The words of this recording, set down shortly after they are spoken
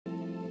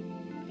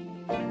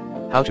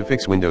How to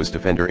fix Windows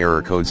Defender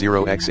error code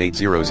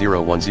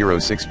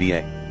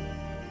 0x800106ba.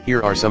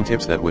 Here are some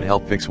tips that would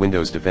help fix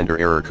Windows Defender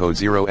error code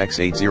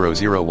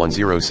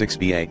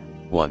 0x800106ba.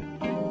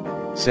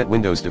 1. Set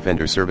Windows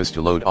Defender service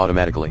to load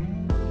automatically.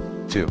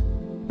 2.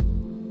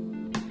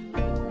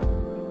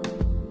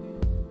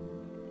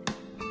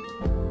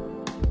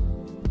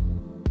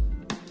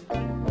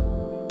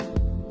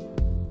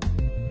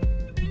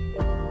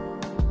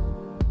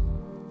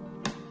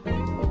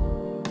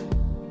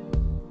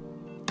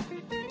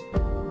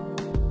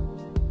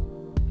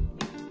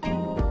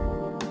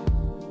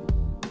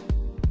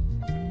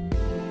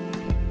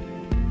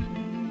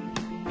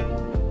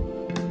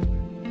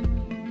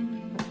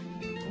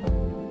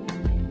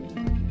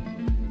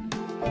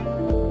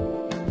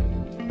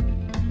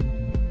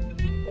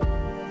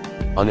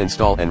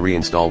 Uninstall and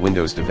reinstall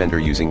Windows Defender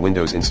using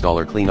Windows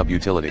Installer Cleanup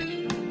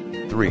utility.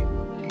 3.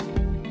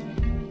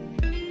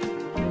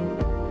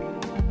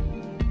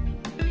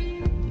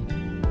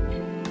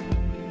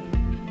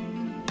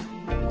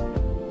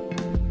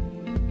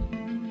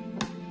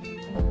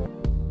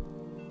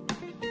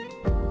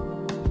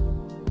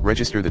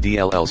 Register the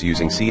DLLs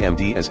using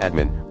CMD as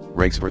admin,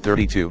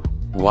 regsver32,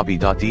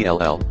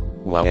 wabi.dll,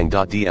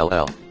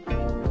 wang.dll,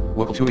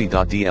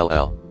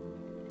 waptui.dll,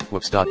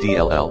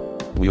 whoops.dll,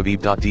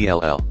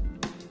 weobib.dll,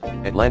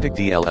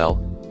 atlantic.dll,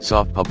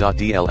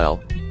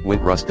 softpub.dll,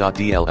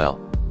 wintrust.dll,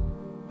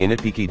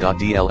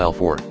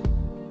 initpk.dll4.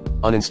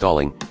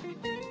 Uninstalling.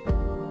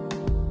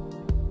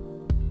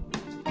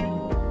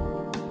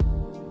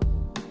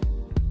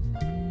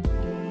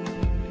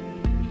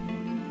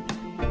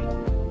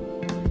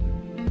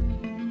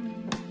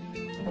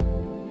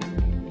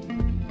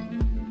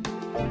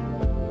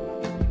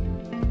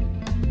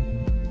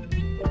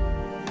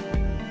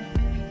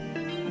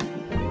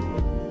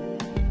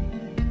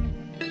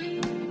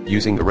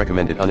 Using the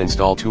recommended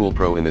uninstall tool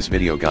pro in this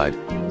video guide,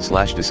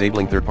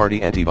 /disabling third-party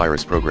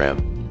antivirus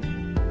program.